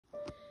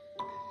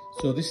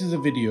So this is a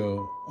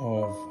video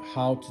of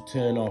how to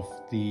turn off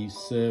the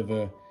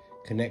server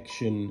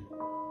connection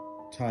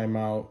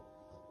timeout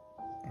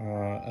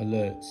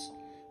alerts,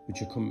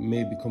 which are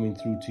maybe coming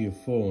through to your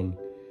phone,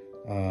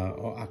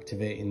 or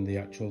activating the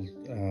actual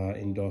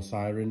indoor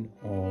siren,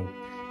 or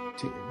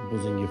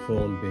buzzing your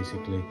phone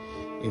basically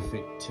if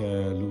it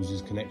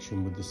loses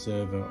connection with the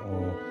server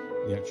or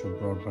the actual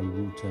broadband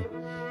router.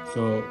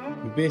 So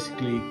we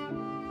basically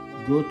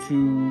go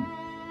to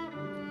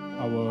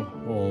our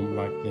home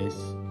like this,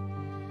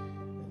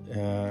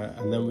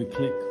 and then we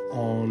click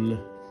on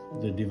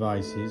the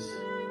devices.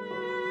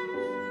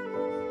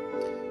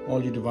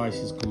 All your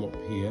devices come up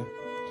here.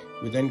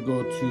 We then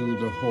go to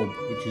the hub,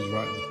 which is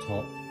right at the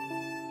top.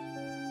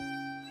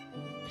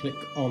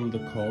 Click on the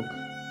cog.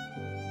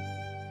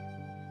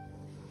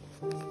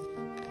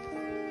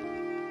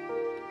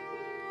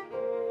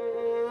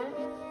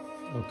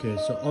 Okay,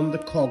 so on the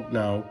cog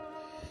now,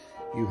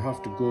 you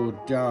have to go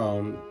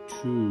down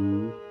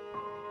to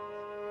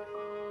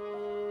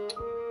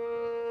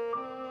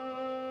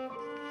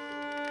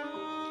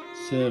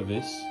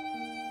service,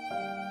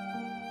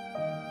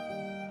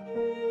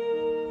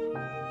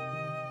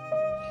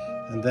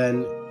 and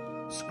then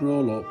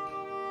scroll up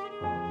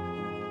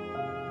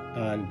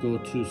and go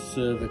to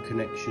server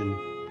connection.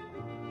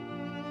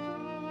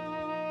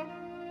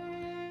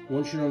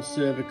 Once you're on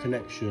server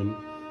connection,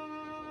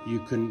 you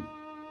can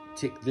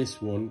tick this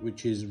one,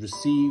 which is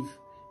receive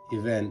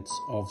events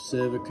of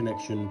server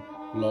connection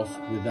loss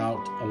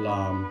without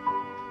alarm.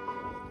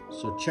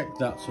 So check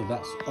that, so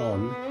that's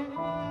on.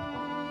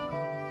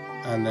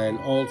 And then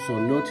also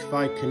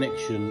notify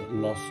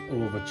connection loss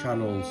over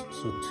channels,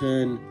 so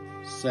turn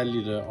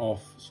cellular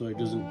off so it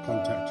doesn't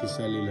contact your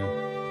cellular.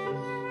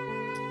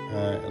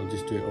 It'll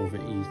just do it over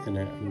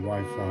Ethernet and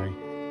Wi-Fi.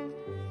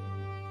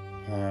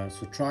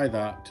 So try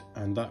that,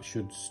 and that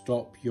should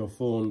stop your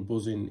phone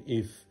buzzing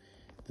if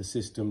the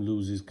system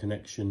loses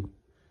connection.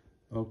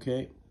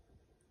 Okay,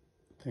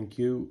 thank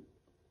you.